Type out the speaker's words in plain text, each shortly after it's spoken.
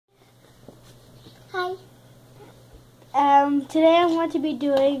Hi. Today I'm going to be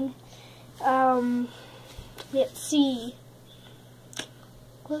doing, let's see,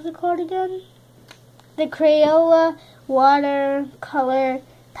 what's it called again? The Crayola watercolor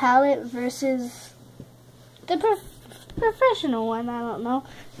palette versus the professional one, I don't know.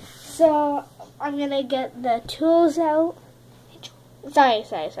 So, I'm going to get the tools out. Sorry.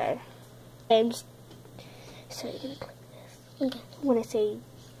 I'm just, sorry, going to click this. Okay. When I say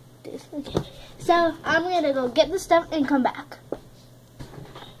this, okay. So, I'm going to go get the stuff and come back.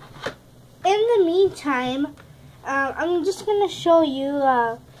 In the meantime, I'm just going to show you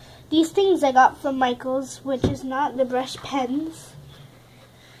these things I got from Michael's, which is not the brush pens.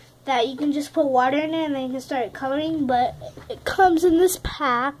 That you can just put water in it and then you can start coloring, but it comes in this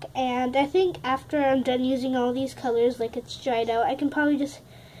pack, and I think after I'm done using all these colors, like it's dried out, I can probably just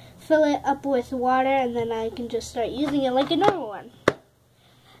fill it up with water and then I can just start using it like a normal one.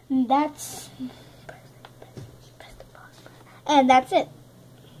 And that's it.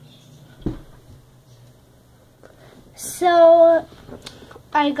 So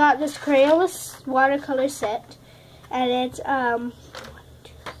I got this Crayola watercolor set, and it's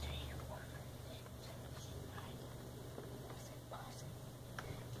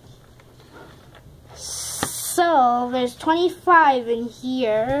so there's 25 in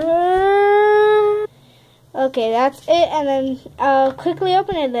here. Okay, that's it, and then I'll quickly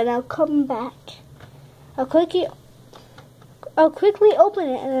open it, then I'll come back. I'll quickly open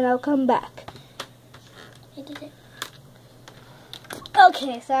it, and then I'll come back. I did it.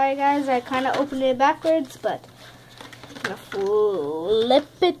 Okay, sorry guys, I kind of opened it backwards, but I'm gonna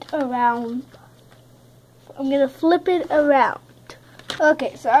flip it around.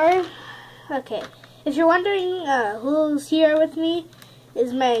 Okay, sorry. Okay, if you're wondering who's here with me,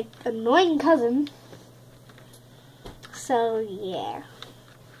 is my annoying cousin. So yeah.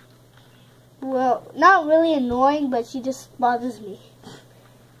 Well, not really annoying, but she just bothers me.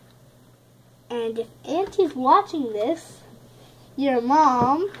 And if Auntie's watching this, your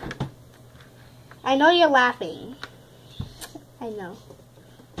mom, I know you're laughing. I know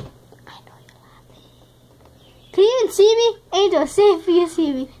you're laughing. Can you even see me? Angel, say if you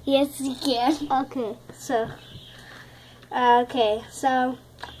see me. Yes, you can. Okay, so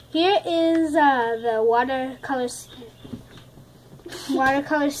here is the watercolor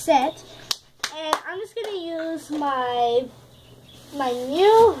set, and I'm just gonna use my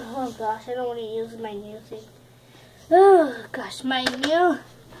new, oh gosh, I don't want to use my new thing. Oh gosh, my new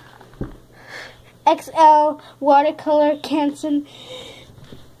XL watercolor Canson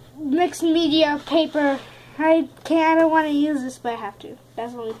mixed media paper. I don't want to use this, but I have to.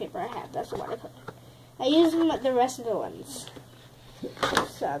 That's the only paper I have. That's the watercolor. I use the rest of the ones.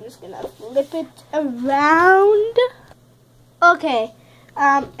 So I'm just gonna flip it around. Okay.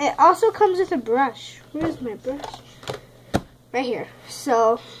 It also comes with a brush. Where's my brush? Right here.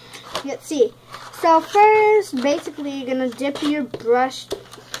 So, let's see. So first, basically, you're gonna dip your brush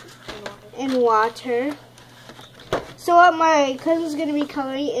in water. So what my cousin's gonna be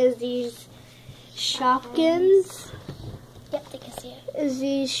coloring is these Shopkins. Yep, they can see it. Is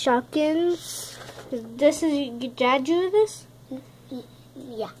these Shopkins? This is your dad drew this?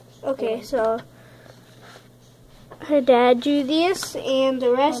 Yeah. Okay, so her dad drew this, and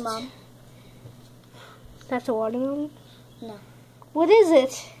the rest. My mom. That's a watermelon? No. What is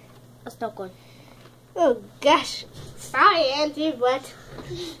it? A snow cone. Oh gosh. Sorry, Auntie, but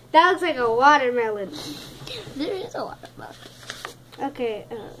that looks like a watermelon. There is a watermelon. Okay,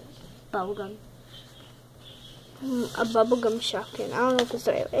 Bubblegum. a bubblegum Shopkin. I don't know if it's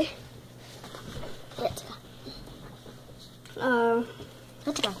the right way. Let's go.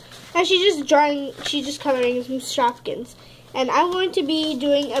 And she's just coloring some Shopkins. And I'm going to be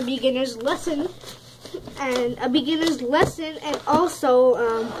doing a beginner's lesson. And also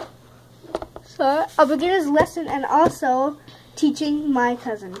teaching my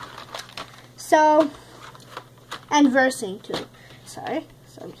cousin. So, and versing too. Sorry.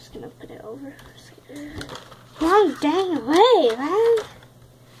 So I'm just gonna put it over. Long dang way, man.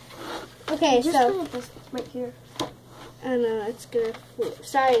 Okay, just so put this right here. I know it's gonna flip.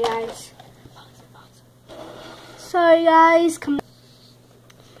 Sorry guys. Sorry guys. Come on.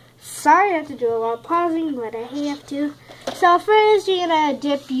 Sorry I have to do a lot of pausing, but I have to. So first you're gonna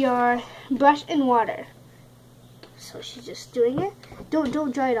dip your brush in water. So she's just doing it. Don't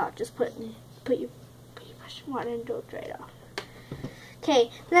dry it off. Just put your brush in water and don't dry it off.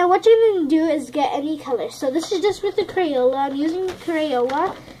 Okay, now what you're going to do is get any color. So this is just with the Crayola. I'm using the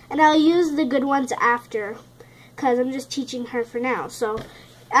Crayola, and I'll use the good ones after, because I'm just teaching her for now. So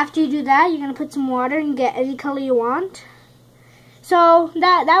after you do that, you're going to put some water and get any color you want. So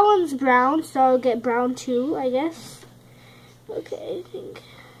that one's brown, so I'll get brown too, I guess. Okay, I think.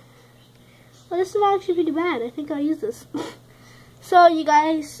 Well, this is not actually pretty bad. I think I'll use this. So you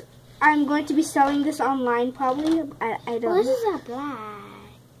guys, I'm going to be selling this online probably. I don't know. This is a black.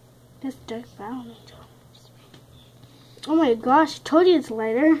 That's dark brown. Oh my gosh, I told you it's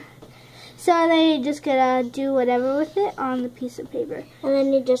lighter. So then you're just gonna do whatever with it on the piece of paper. And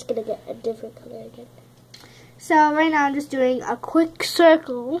then you're just gonna get a different color again. So right now I'm just doing a quick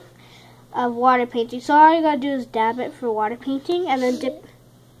circle of water painting. So all you gotta do is dab it for water painting and then dip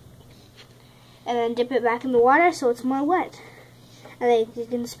it back in the water so it's more wet. And then you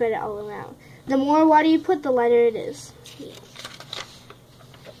can spread it all around. The more water you put, the lighter it is.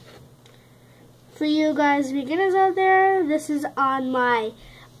 For you guys beginners out there, this is on my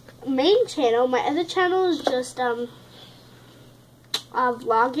main channel. My other channel is just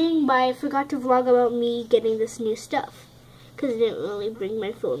vlogging, but I forgot to vlog about me getting this new stuff because I didn't really bring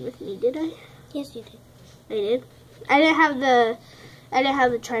my phone with me, did I? Yes, you did. I did. I didn't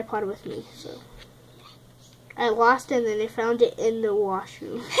have the tripod with me, so I lost it and then I found it in the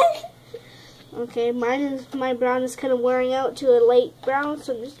washroom. Okay, my brown is kind of wearing out to a light brown,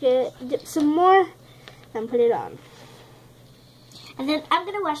 so I'm just gonna dip some more and put it on. And then I'm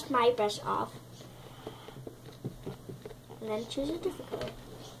gonna wash my brush off. And then choose a different color.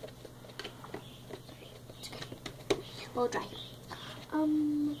 We'll dry.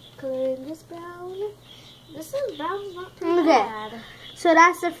 Coloring this brown. This is brown, not too bad. So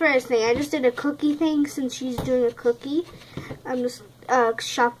that's the first thing. I just did a cookie thing since she's doing a cookie. I'm just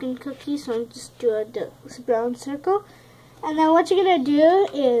shopping cookies, so I'm just doing this brown circle. And then what you're gonna do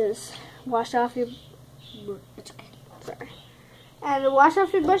is wash off your. It's okay. Sorry. And wash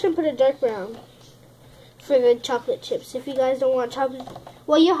off your brush and put a dark brown for the chocolate chips. If you guys don't want chocolate,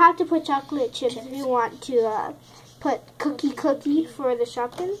 well, you have to put chocolate chips if you want to put cookie for the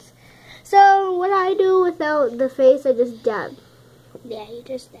Shopkins. So what I do without the face, I just dab. Yeah, you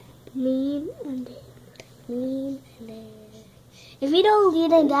just dab. Lean and dab. Lean and dab. If you don't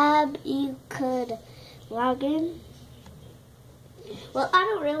lean and dab, you could log in. Well, I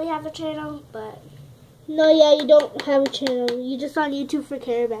don't really have a channel, but... No, yeah, you don't have a channel. You're just on YouTube for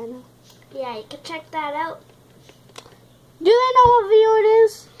Caravana. Yeah, you can check that out. Do they know what video it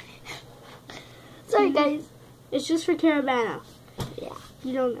is? Sorry, guys. It's just for Caravana. Yeah.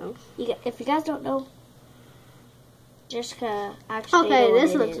 You don't know. If you guys don't know, Jessica actually Okay,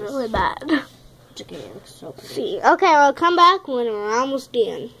 this looks really bad. It's okay, it looks so pretty. See. Okay, we'll come back when we're almost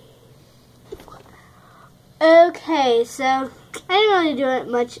done. Okay, so I didn't really do it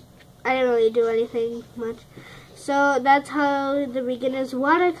much. I didn't really do anything much. So that's how the beginner's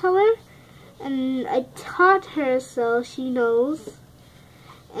watercolor. And I taught her so she knows.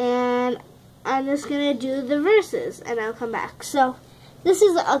 And I'm just going to do the verses and I'll come back. So this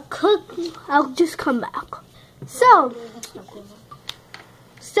is a cook. I'll just come back. So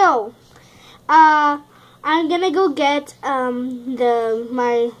I'm going to go get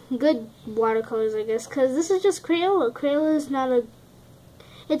my good watercolors, I guess. Because this is just Crayola. Crayola is not a...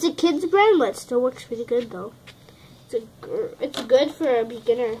 It's a kid's brand, but it still works pretty good, though. It's good for a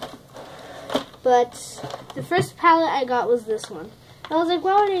beginner. But the first palette I got was this one. I was like,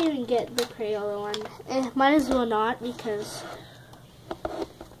 why would I even get the Crayola one? Might as well not, because...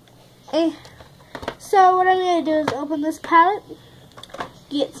 So what I'm going to do is open this palette,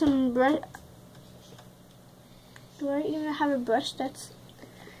 get some brush. Do I even have a brush that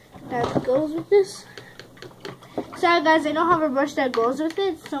goes with this? Sorry guys, I don't have a brush that goes with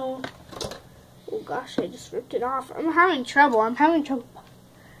it, so... Oh gosh, I just ripped it off. I'm having trouble.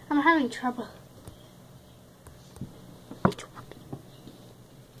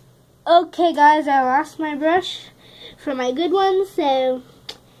 Okay guys, I lost my brush for my good ones, so I'm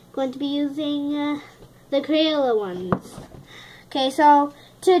going to be using the Crayola ones. Okay, so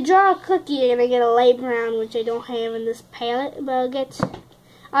to draw a cookie, you're going to get a light brown, which I don't have in this palette, but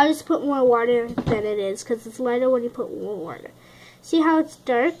I'll just put more water than it is, because it's lighter when you put more water. See how it's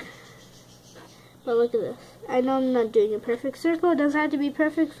dark? But look at this. I know I'm not doing a perfect circle. It doesn't have to be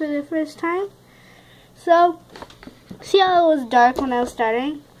perfect for the first time. So, see how it was dark when I was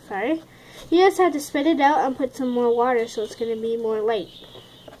starting? Sorry. You just have to spread it out and put some more water so it's going to be more light.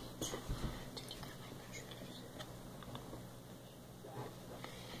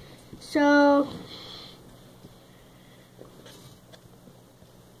 So,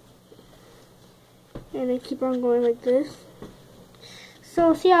 and I keep on going like this.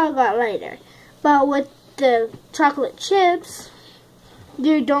 So, see how it got lighter. But with the chocolate chips,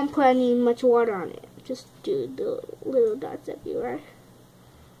 you don't put any much water on it. Just do the little dots everywhere.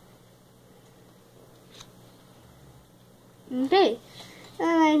 Okay.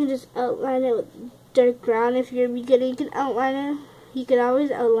 And I can just outline it with dark brown. If you're a beginner, you can outline it. You can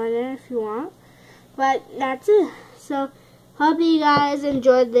always outline it if you want. But that's it. So, hope you guys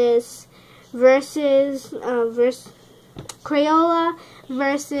enjoyed this versus Crayola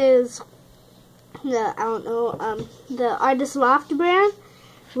versus the Artist Loft brand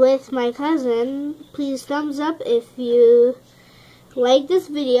with my cousin. Please thumbs up if you like this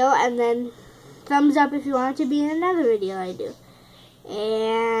video, and then thumbs up if you want it to be in another video I do.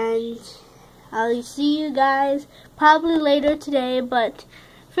 And I'll see you guys probably later today, but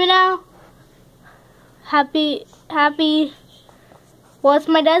for now, happy, well, it's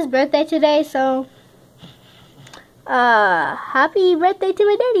my dad's birthday today, so happy birthday to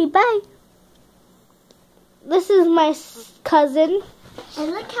my daddy. Bye. This is my cousin.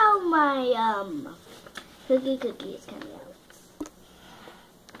 And look how my cookie is coming out.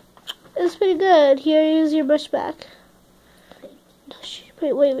 It's pretty good. Here, use your brush back.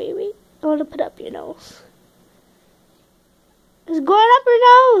 Wait. I want to put up your nose. It's going up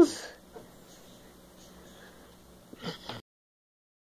your nose.